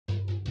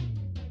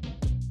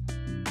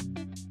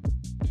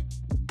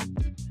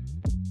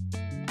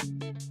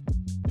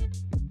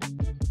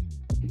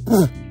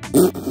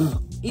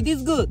It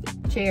is good.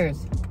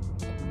 Cheers.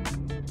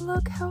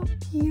 Look how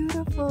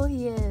beautiful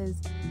he is.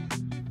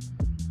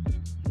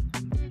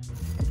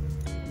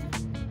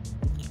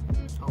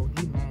 Oh,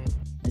 he mad.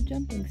 The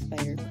jumping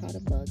spider caught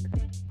a bug.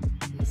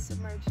 He's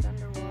submerged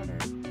underwater.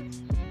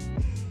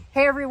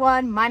 Hey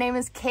everyone, my name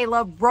is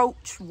Kayla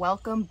Roach.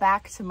 Welcome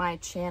back to my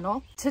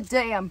channel.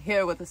 Today I'm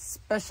here with a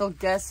special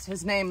guest.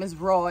 His name is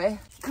Roy.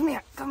 Come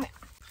here, come here.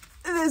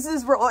 This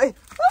is Roy.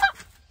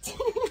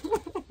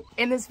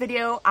 In this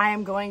video, I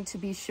am going to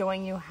be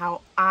showing you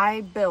how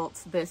I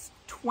built this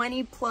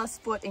 20+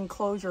 foot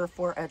enclosure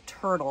for a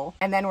turtle.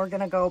 And then we're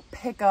gonna go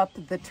pick up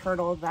the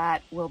turtle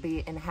that will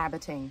be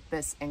inhabiting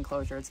this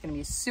enclosure. It's gonna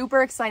be a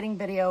super exciting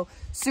video,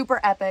 super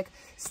epic.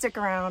 Stick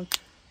around,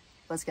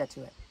 let's get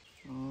to it.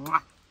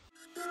 Mwah.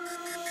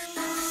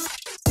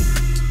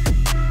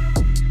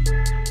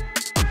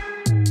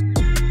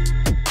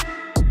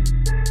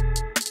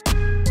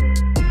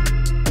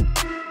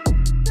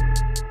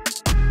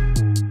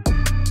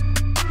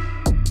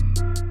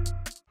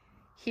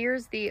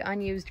 Here's the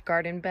unused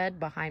garden bed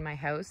behind my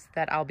house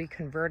that I'll be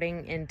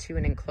converting into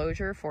an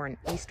enclosure for an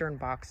eastern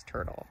box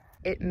turtle.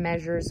 It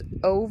measures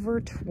over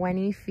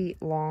 20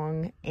 feet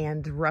long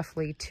and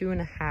roughly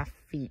 2.5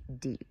 feet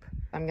deep.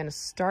 I'm gonna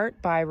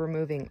start by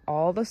removing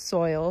all the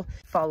soil,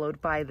 followed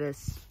by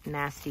this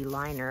nasty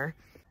liner,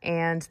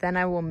 and then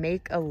I will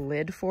make a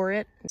lid for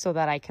it so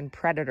that I can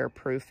predator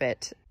proof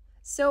it.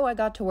 So I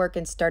got to work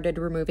and started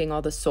removing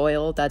all the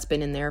soil that's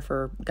been in there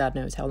for God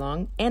knows how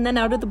long. And then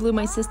out of the blue,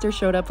 my sister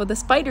showed up with a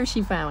spider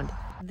she found.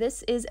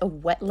 This is a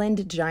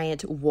wetland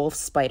giant wolf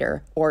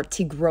spider, or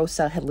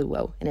Tigrosa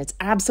heluo, and it's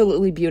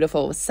absolutely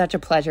beautiful. It was such a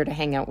pleasure to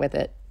hang out with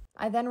it.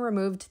 I then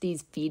removed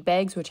these feed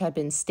bags, which had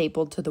been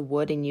stapled to the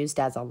wood and used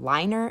as a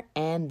liner,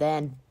 and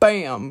then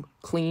bam,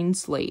 clean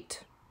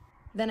slate.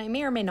 Then I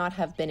may or may not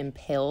have been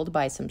impaled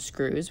by some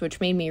screws, which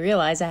made me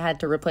realize I had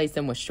to replace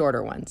them with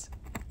shorter ones.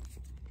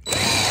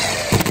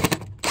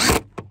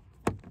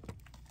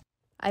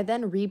 I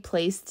then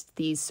replaced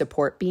these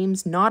support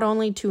beams, not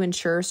only to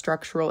ensure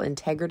structural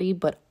integrity,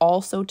 but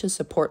also to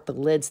support the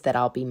lids that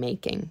I'll be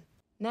making.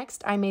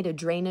 Next, I made a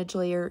drainage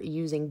layer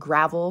using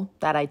gravel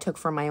that I took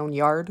from my own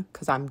yard,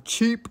 because I'm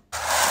cheap.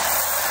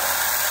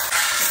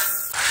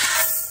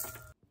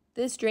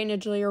 This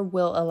drainage layer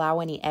will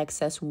allow any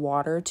excess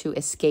water to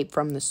escape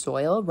from the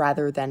soil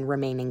rather than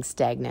remaining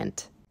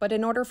stagnant. But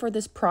in order for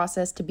this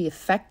process to be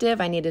effective,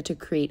 I needed to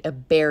create a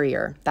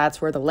barrier.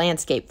 That's where the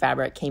landscape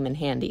fabric came in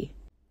handy.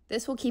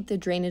 This will keep the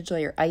drainage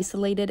layer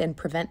isolated and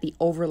prevent the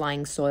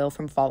overlying soil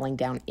from falling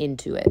down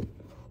into it.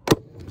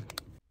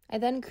 I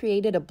then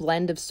created a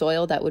blend of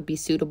soil that would be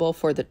suitable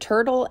for the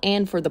turtle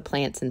and for the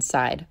plants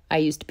inside. I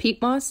used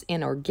peat moss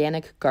and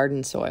organic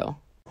garden soil.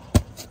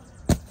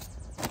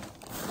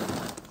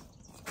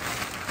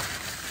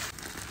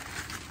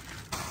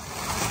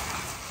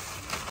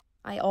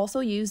 I also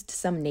used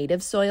some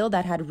native soil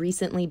that had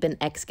recently been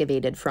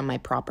excavated from my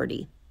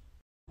property.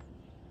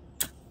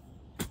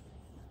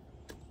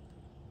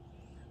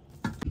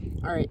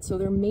 All right, so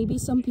there may be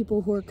some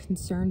people who are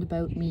concerned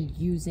about me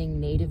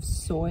using native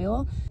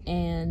soil,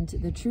 and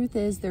the truth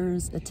is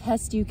there's a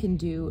test you can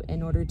do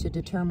in order to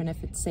determine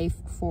if it's safe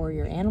for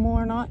your animal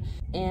or not,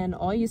 and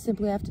all you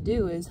simply have to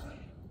do is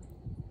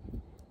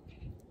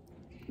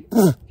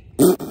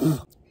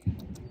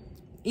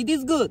It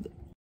is good.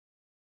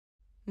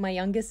 My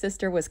youngest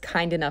sister was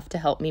kind enough to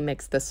help me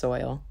mix the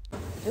soil.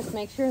 Just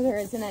make sure there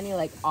isn't any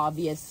like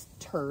obvious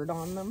turd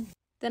on them.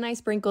 Then I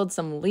sprinkled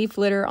some leaf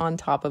litter on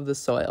top of the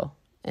soil.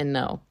 And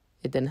no,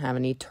 it didn't have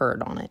any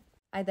turd on it.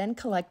 I then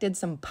collected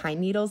some pine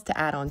needles to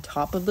add on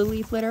top of the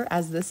leaf litter,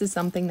 as this is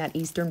something that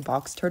eastern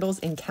box turtles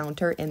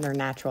encounter in their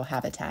natural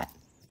habitat.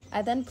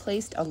 I then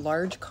placed a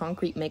large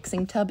concrete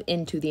mixing tub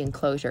into the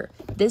enclosure.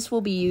 This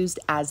will be used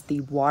as the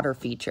water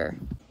feature.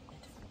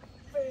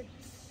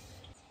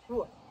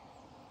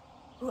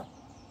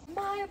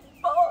 My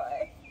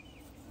boy!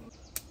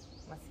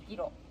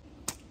 Mosquito.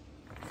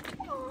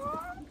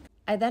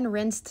 I then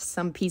rinsed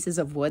some pieces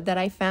of wood that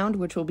I found,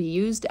 which will be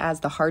used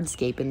as the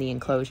hardscape in the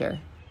enclosure.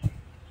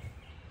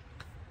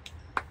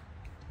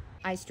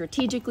 I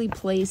strategically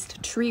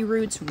placed tree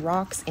roots,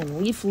 rocks, and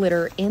leaf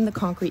litter in the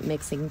concrete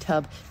mixing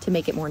tub to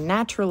make it more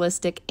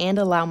naturalistic and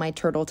allow my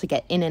turtle to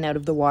get in and out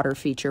of the water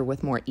feature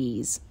with more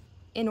ease.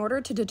 In order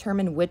to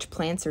determine which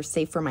plants are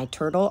safe for my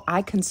turtle,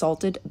 I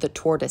consulted the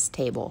tortoise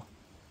table,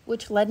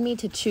 which led me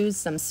to choose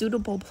some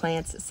suitable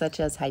plants such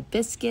as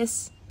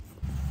hibiscus,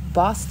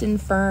 Boston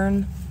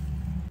fern,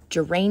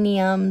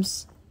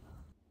 geraniums,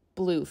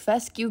 blue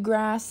fescue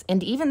grass,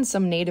 and even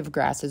some native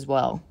grass as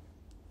well.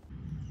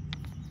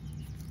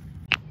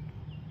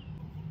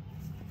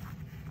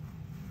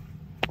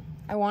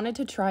 I wanted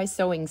to try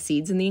sowing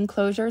seeds in the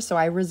enclosure, so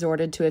I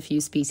resorted to a few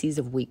species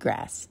of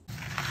wheatgrass.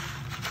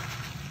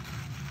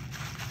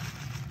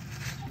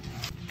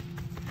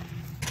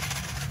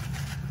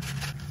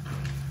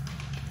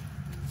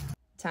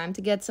 Time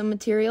to get some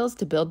materials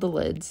to build the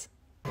lids.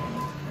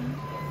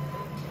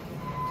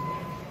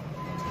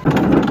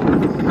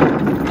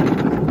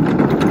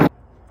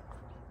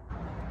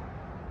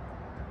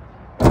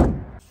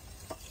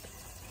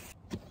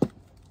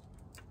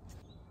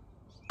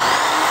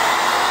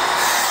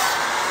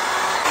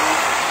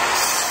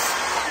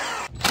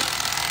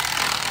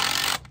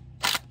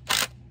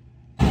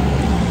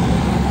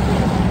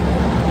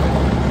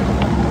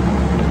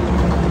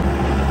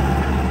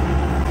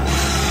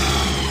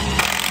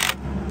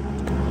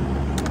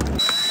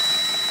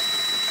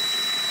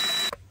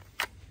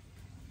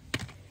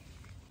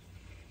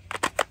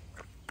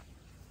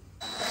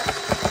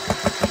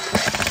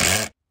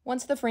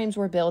 Once the frames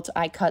were built,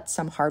 I cut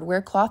some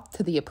hardware cloth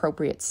to the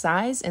appropriate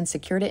size and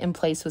secured it in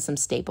place with some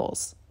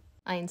staples.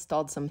 I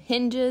installed some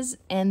hinges,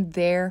 and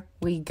there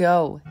we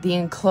go. The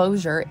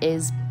enclosure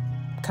is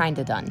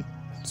kinda done,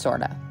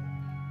 sorta.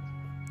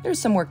 There's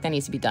some work that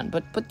needs to be done,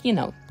 but you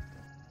know.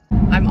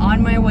 I'm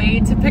on my way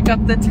to pick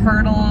up the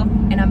turtle,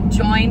 and I'm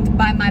joined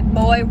by my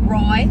boy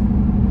Roy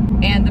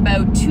and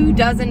about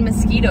 24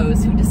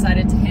 mosquitoes who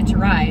decided to hitch a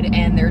ride,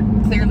 and they're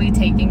clearly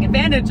taking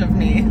advantage of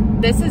me.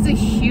 This is a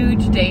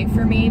huge day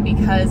for me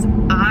because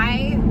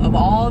I, of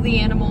all the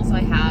animals I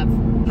have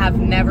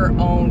never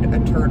owned a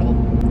turtle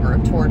or a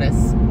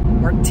tortoise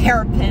or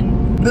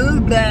terrapin. Blah,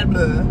 blah,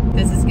 blah.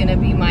 This is gonna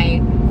be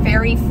my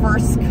very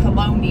first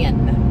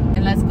colonian.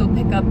 And let's go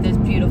pick up this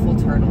beautiful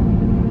turtle.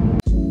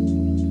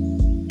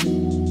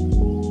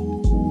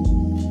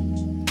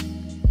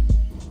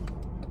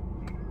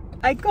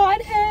 I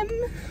got him.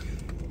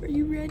 Are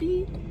you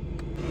ready?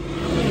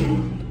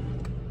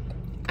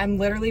 I'm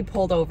literally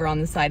pulled over on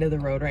the side of the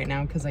road right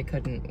now because I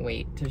couldn't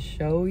wait to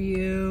show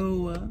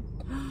you.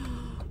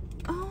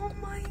 Oh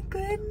my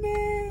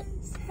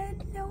goodness,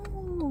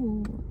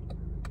 hello.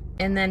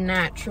 And then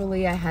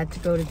naturally I had to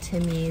go to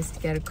Timmy's to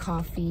get a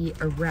coffee,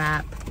 a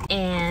wrap,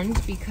 and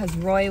because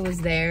Roy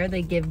was there,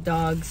 they give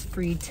dogs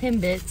free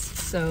Timbits,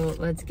 so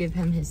let's give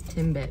him his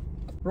Timbit.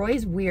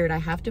 Roy's weird. I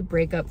have to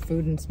break up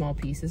food in small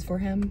pieces for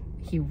him.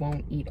 He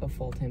won't eat a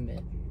full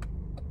Timbit.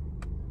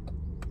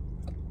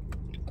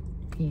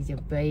 He's a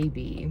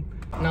baby.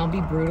 And I'll be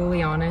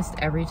brutally honest,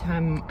 every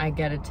time I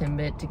get a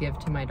Timbit to give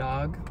to my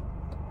dog,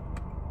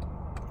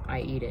 I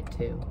eat it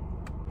too.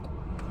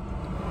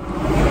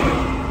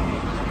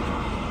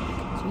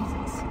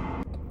 Jesus.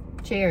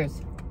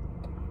 Cheers.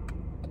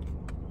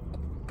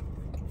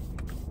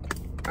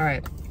 All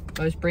right,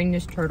 let's bring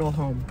this turtle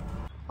home.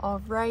 All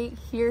right,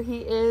 here he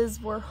is,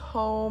 we're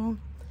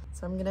home.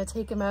 So I'm gonna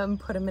take him out and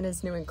put him in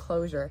his new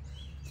enclosure.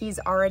 He's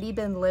already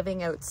been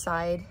living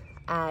outside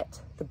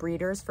at the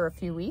breeders for a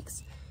few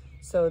weeks,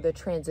 so the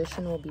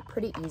transition will be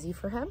pretty easy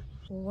for him.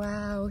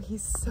 Wow,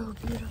 he's so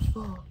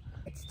beautiful.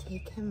 Let's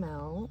take him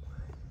out.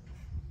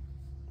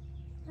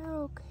 You're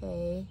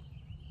okay.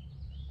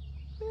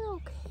 You're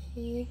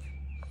okay.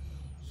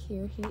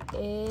 Here he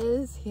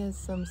is. He has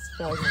some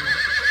spells in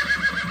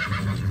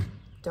it.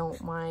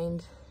 Don't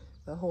mind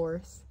the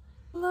horse.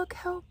 Look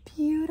how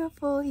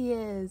beautiful he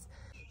is.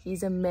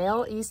 He's a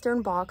male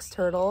eastern box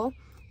turtle,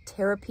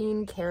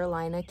 Terrapin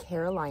Carolina,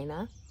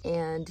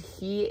 and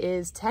he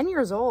is 10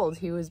 years old.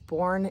 He was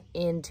born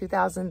in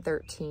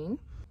 2013,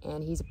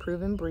 and he's a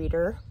proven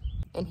breeder,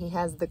 and he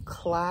has the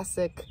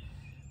classic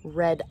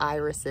red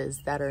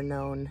irises that are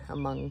known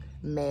among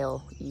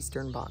male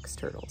eastern box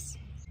turtles.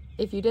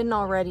 If you didn't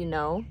already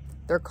know,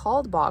 they're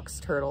called box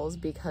turtles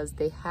because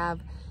they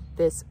have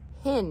this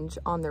hinge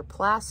on their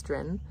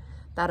plastron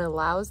that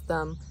allows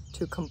them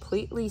to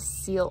completely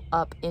seal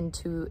up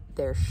into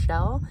their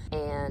shell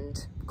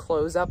and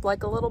close up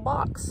like a little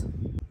box.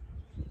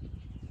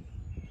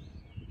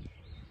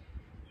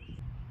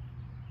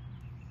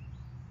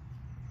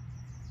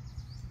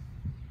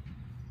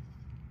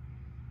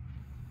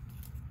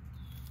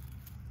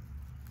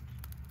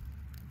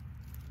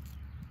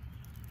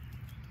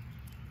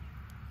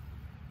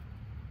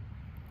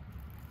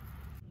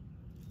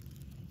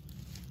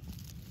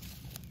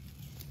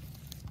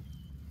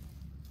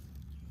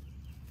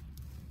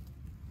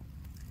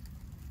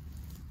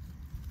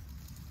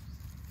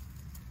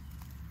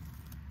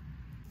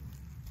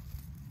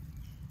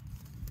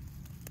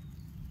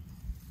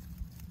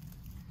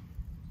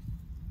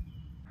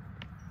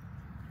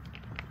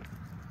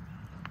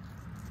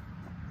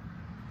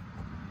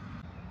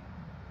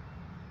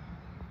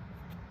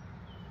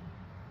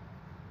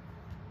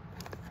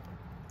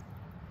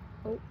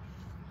 Oh.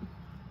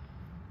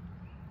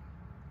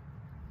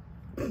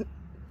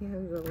 He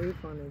has a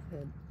leaf on his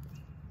head.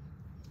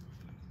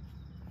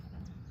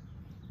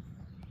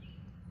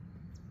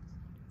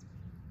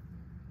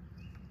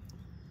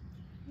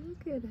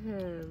 Look at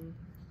him.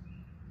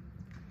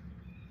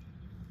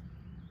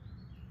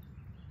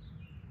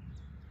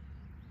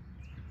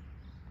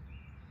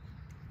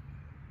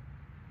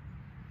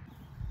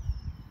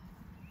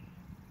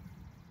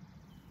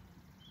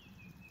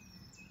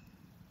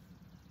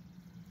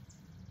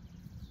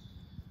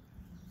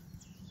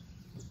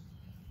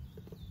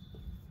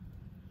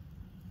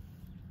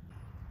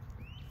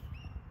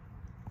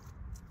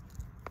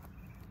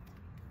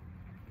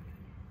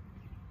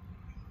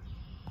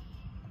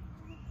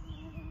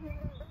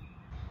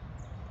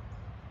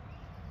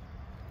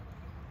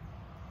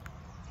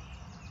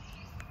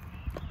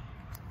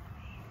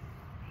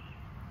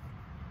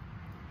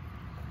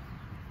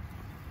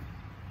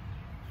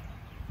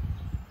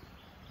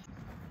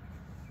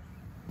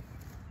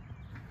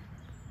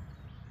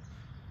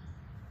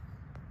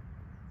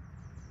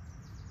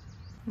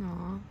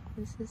 Aw,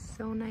 this is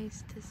so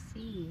nice to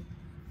see.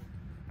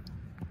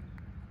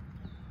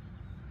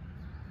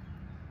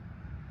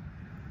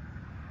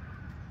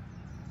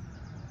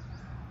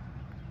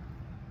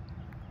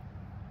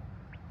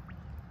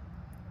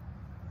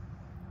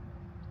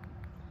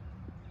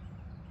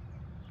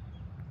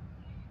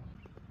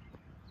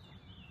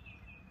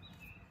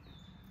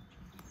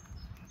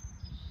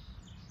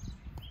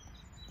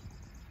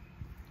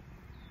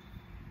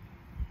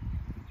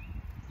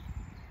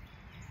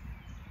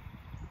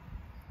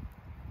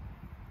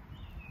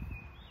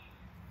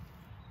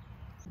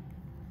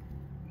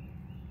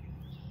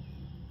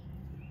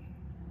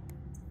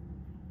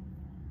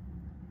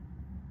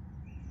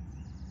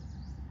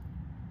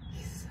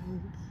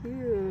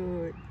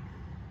 cute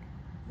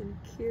and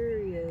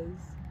curious.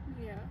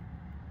 Yeah.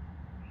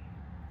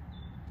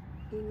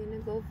 You gonna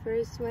go for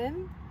a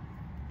swim?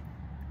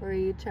 Or are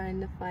you trying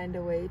to find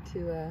a way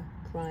to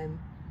climb?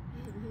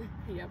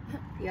 Yep.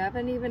 You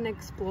haven't even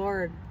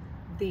explored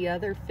the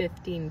other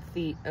 15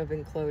 feet of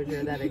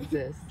enclosure that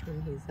exists.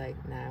 And he's like,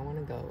 nah, I want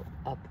to go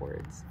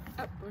upwards.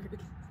 Upward.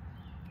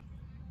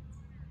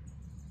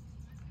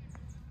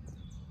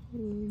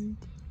 And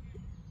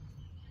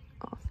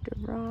off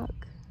the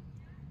rock.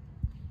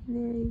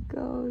 There he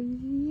goes.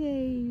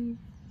 Yay.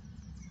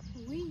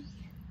 Wee.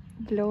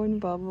 Blowing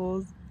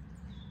bubbles.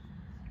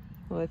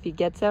 Well, if he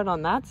gets out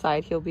on that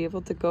side, he'll be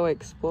able to go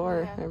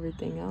explore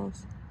everything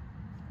else.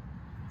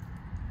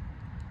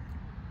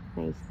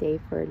 Nice day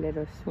for a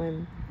little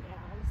swim. Yeah,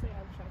 honestly,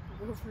 I'm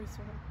shocked to go for a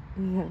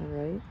swim. Yeah,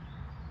 right?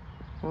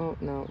 Oh,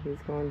 no, he's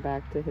going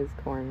back to his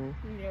corner.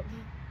 Yep.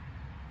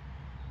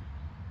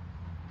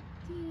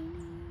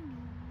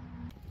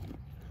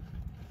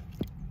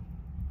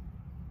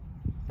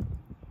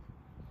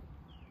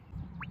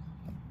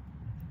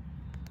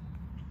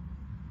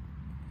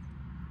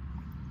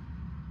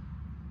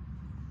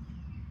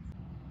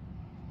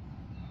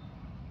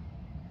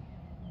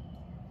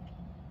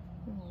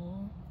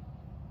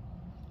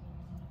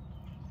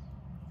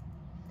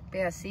 But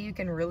yeah, see, you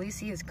can really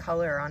see his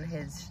color on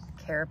his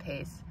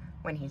carapace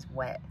when he's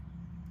wet.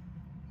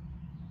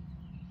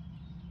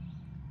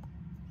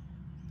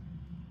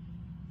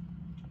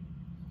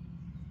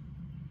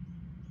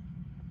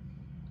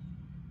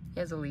 He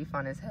has a leaf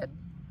on his head.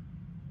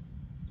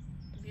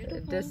 Beautiful.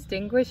 A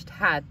distinguished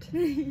hat.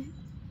 He's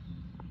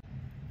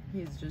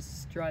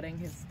just strutting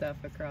his stuff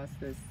across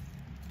this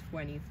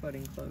 20-foot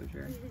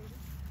enclosure.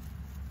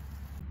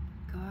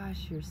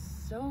 Gosh, you're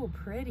so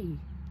pretty.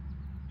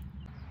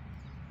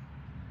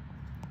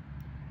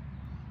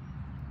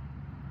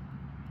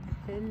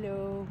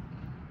 Hello.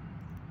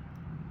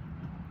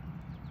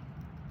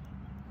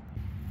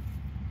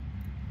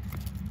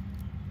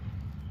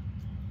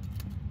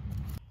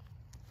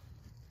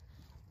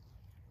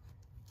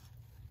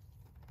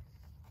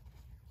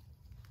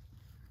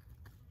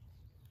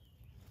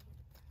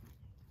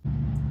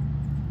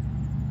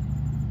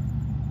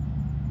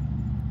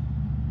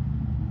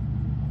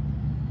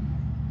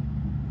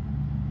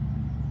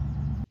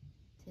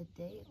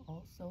 Today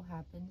also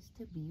happens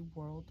to be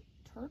World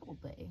Turtle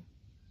Day.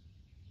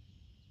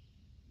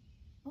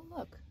 Oh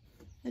look,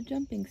 a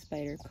jumping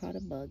spider caught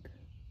a bug.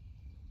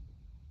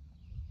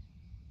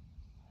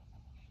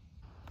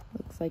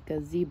 Looks like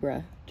a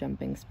zebra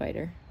jumping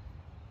spider.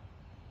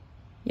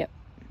 Yep.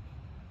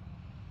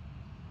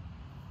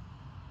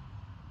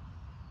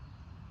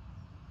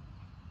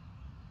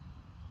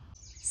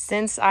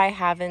 Since I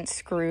haven't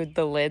screwed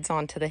the lids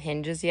onto the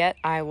hinges yet,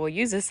 I will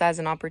use this as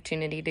an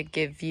opportunity to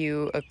give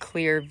you a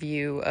clear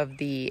view of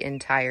the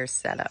entire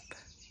setup.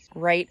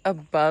 Right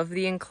above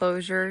the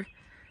enclosure,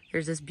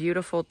 there's this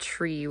beautiful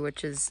tree,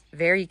 which is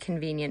very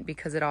convenient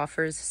because it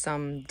offers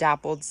some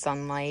dappled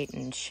sunlight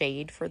and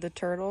shade for the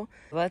turtle.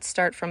 Let's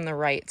start from the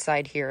right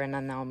side here and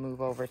then I'll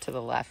move over to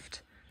the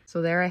left.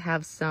 So there I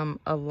have some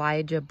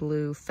Elijah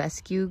blue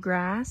fescue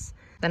grass.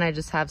 Then I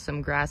just have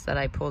some grass that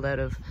I pulled out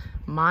of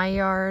my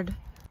yard.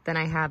 Then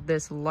I have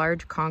this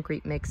large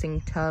concrete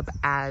mixing tub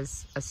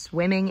as a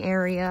swimming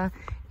area,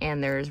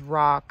 and there's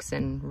rocks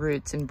and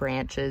roots and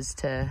branches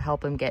to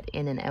help him get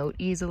in and out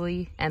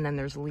easily. And then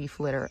there's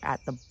leaf litter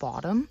at the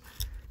bottom.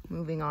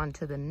 Moving on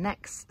to the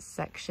next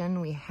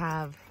section, we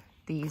have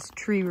these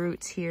tree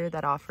roots here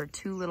that offer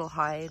two little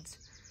hides.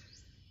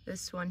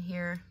 This one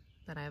here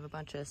that I have a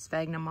bunch of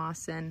sphagnum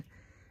moss in,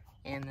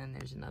 and then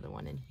there's another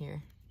one in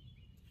here.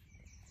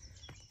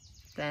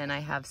 Then I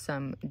have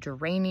some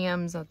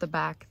geraniums at the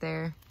back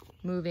there.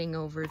 Moving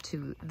over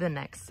to the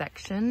next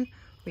section,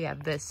 we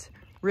have this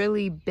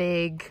really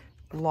big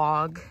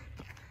log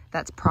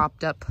that's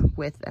propped up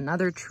with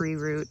another tree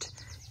root,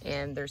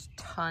 and there's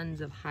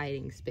tons of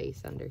hiding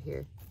space under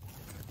here.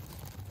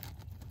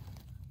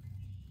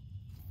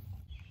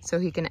 So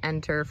he can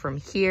enter from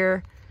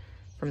here,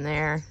 from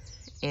there,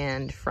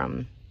 and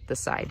from the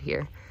side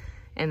here.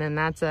 And then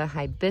that's a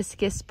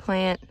hibiscus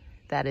plant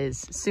that is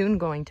soon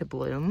going to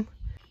bloom.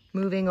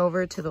 Moving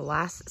over to the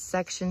last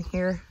section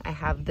here, I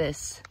have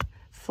this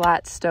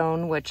flat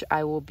stone, which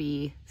I will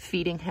be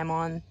feeding him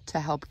on to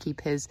help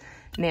keep his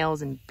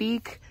nails and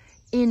beak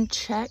in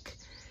check.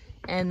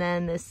 And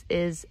then this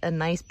is a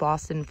nice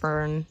Boston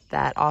fern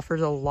that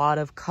offers a lot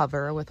of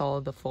cover with all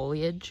of the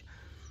foliage.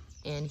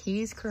 And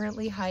he's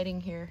currently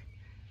hiding here,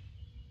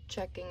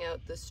 checking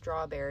out the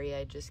strawberry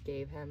I just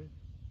gave him.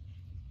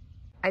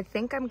 I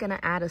think I'm gonna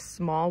add a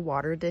small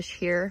water dish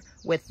here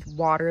with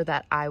water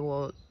that I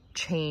will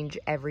change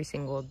every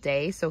single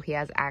day so he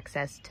has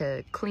access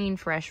to clean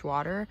fresh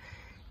water.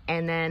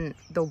 And then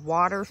the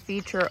water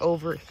feature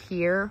over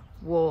here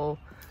will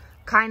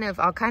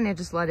I'll kind of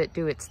just let it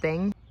do its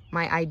thing.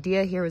 My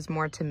idea here is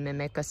more to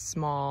mimic a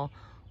small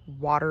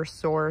water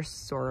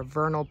source or a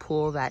vernal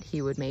pool that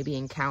he would maybe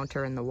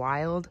encounter in the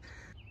wild.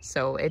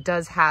 So it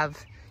does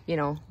have, you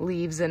know,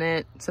 leaves in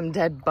it, some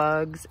dead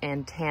bugs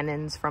and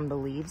tannins from the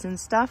leaves and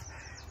stuff.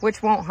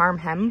 which won't harm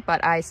him,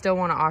 but I still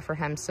want to offer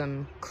him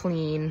some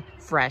clean,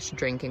 fresh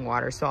drinking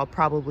water. So I'll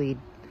probably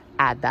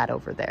add that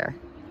over there.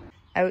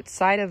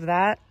 Outside of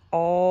that,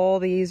 all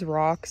these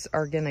rocks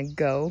are gonna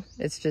go.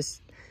 It's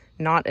just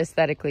not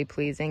aesthetically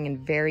pleasing and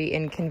very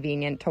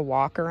inconvenient to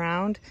walk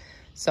around.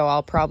 So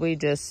I'll probably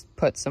just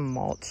put some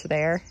mulch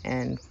there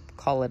and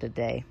call it a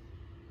day.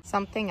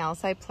 Something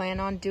else I plan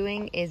on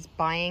doing is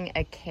buying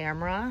a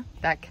camera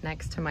that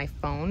connects to my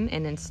phone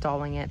and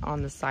installing it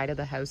on the side of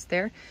the house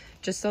there,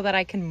 just so that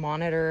I can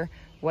monitor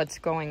what's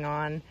going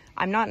on.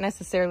 I'm not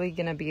necessarily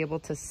gonna be able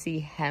to see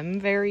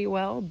him very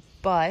well,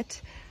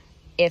 but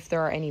if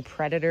there are any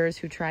predators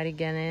who try to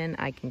get in,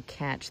 I can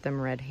catch them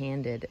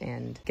red-handed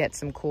and get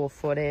some cool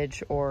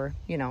footage, or,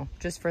 you know,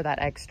 just for that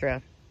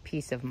extra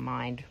peace of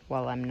mind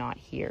while I'm not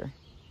here.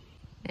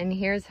 And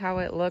here's how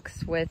it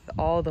looks with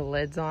all the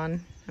lids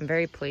on. I'm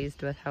very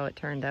pleased with how it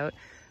turned out.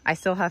 I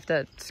still have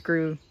to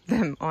screw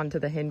them onto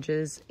the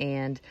hinges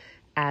and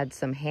add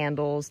some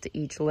handles to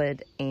each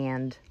lid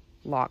and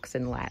locks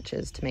and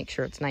latches to make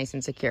sure it's nice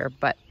and secure,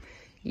 but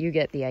you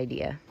get the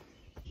idea.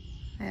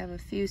 I have a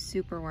few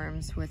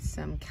superworms with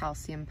some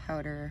calcium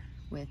powder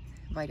with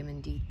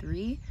vitamin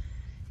D3,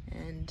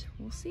 and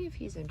we'll see if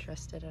he's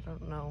interested. I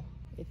don't know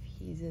if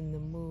he's in the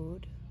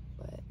mood,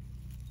 but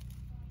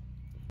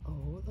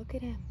oh, look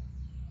at him.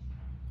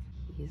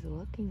 He's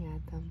looking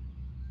at them.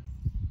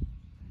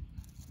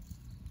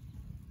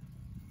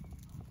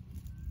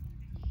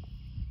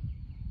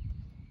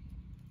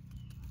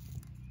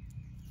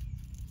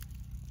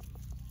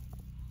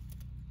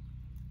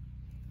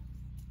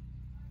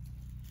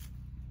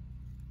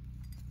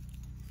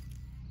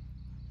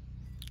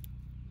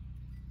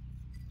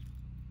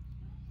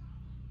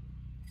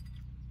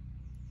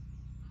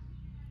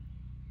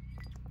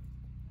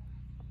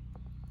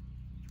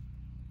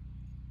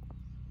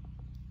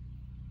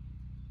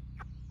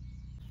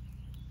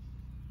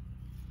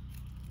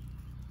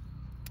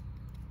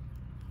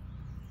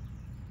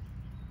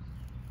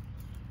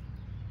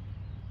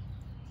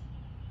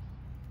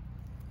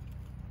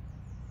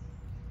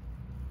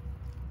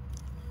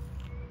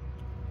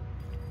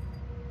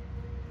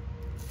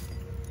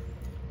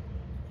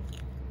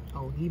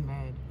 Oh, he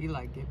mad. He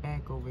like, get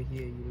back over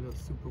here, you little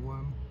super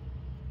worm.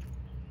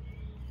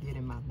 Get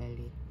in my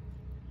belly.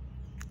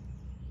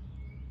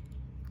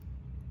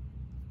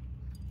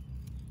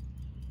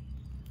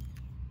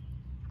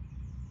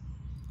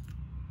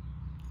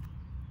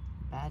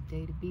 Bad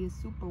day to be a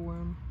super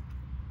worm.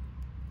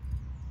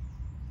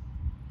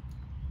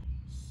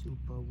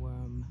 Super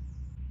worm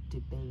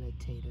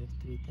debilitator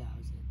 3000.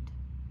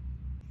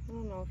 I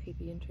don't know if he'd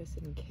be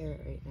interested in carrot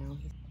right now.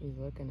 He's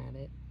looking at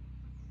it.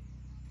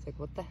 It's like,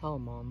 what the hell,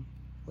 Mom?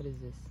 What is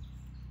this?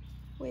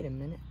 Wait a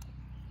minute.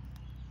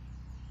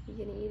 You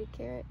gonna eat a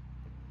carrot?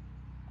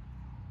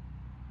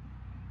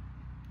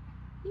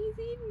 He's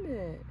eating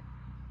it.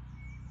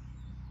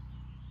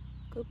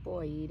 Good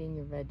boy, eating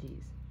your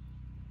veggies.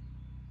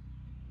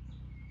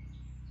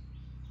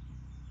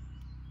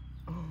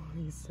 Oh,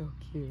 he's so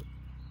cute.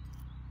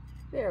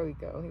 There we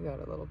go. He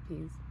got a little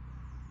piece.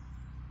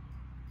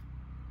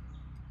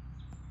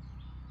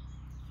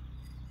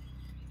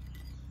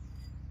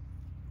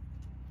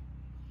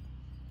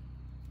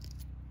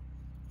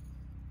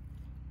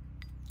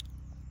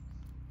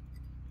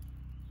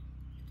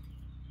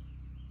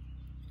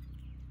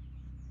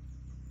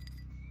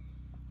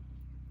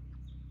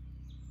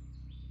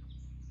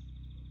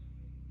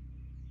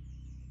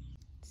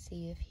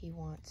 See if he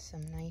wants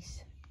some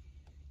nice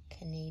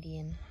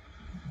Canadian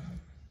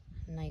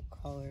night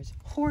crawlers.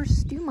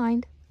 Horse, do you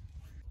mind?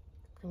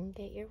 Come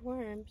get your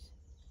worms.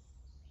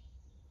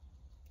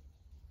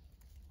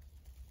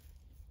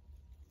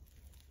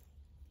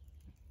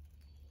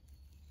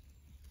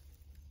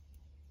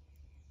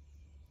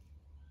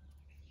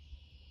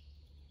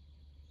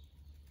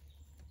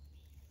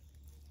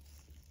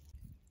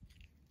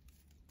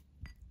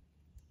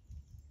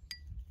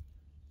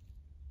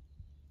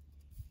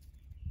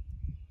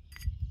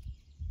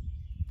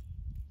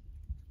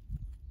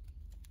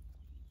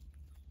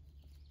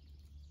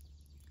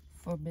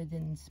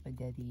 Forbidden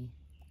spaghetti.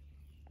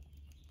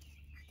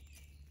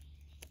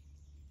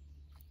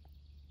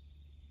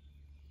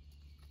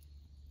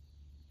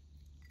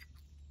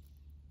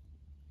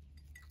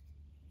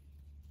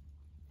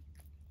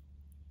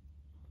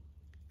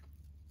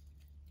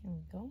 There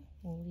we go.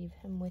 We'll leave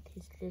him with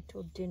his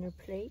little dinner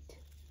plate.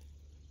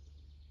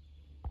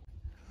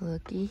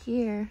 Looky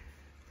here.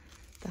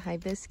 The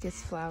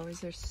hibiscus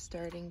flowers are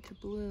starting to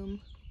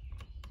bloom.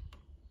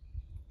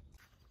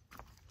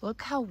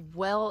 Look how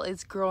well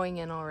it's growing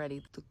in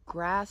already. The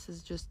grass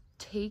is just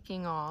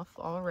taking off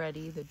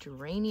already. The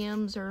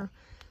geraniums are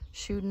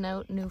shooting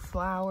out new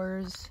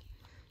flowers.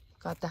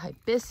 Got the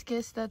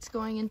hibiscus that's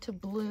going into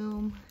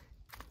bloom.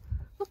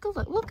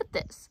 Look at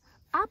this.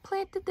 I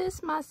planted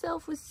this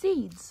myself with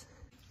seeds.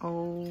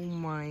 Oh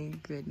my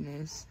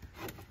goodness.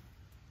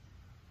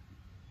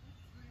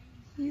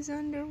 He's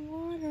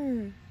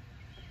underwater.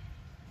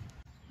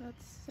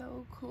 That's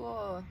so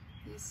cool.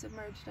 He's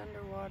submerged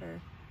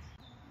underwater.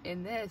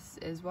 And this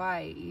is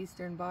why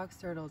eastern box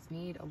turtles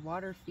need a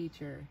water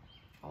feature.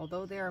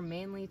 Although they are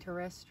mainly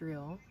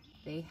terrestrial,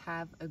 they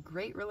have a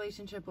great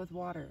relationship with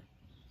water.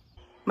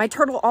 My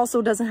turtle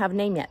also doesn't have a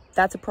name yet.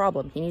 That's a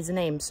problem. He needs a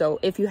name. So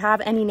if you have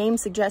any name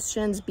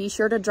suggestions, be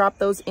sure to drop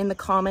those in the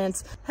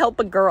comments. Help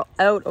a girl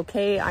out,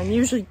 okay? I'm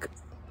usually...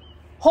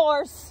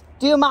 Horse,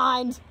 do you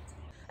mind?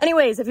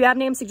 Anyways, if you have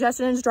name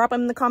suggestions, drop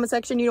them in the comment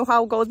section. You know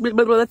how it goes. Blah,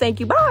 blah, blah. Thank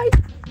you. Bye.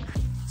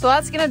 So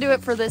that's gonna do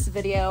it for this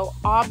video.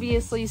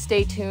 Obviously,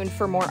 stay tuned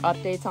for more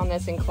updates on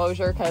this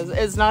enclosure because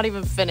it's not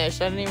even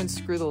finished. I didn't even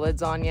screw the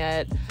lids on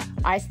yet.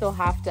 I still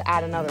have to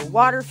add another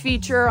water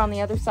feature on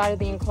the other side of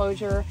the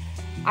enclosure.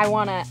 I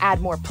want to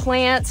add more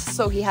plants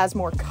so he has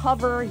more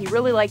cover. He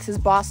really likes his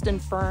Boston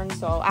fern,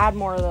 so I'll add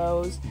more of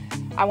those.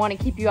 I want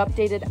to keep you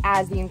updated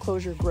as the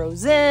enclosure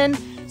grows in.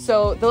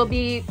 So there'll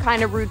be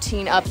kind of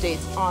routine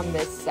updates on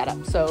this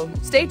setup. So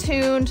stay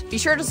tuned. Be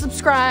sure to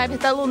subscribe, hit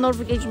that little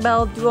notification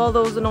bell, do all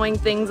those annoying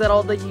things that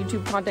all the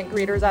YouTube content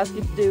creators ask you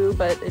to do,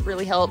 but it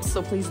really helps,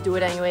 so please do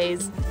it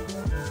anyways.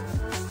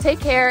 Take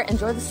care,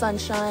 enjoy the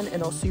sunshine,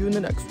 and I'll see you in the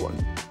next one.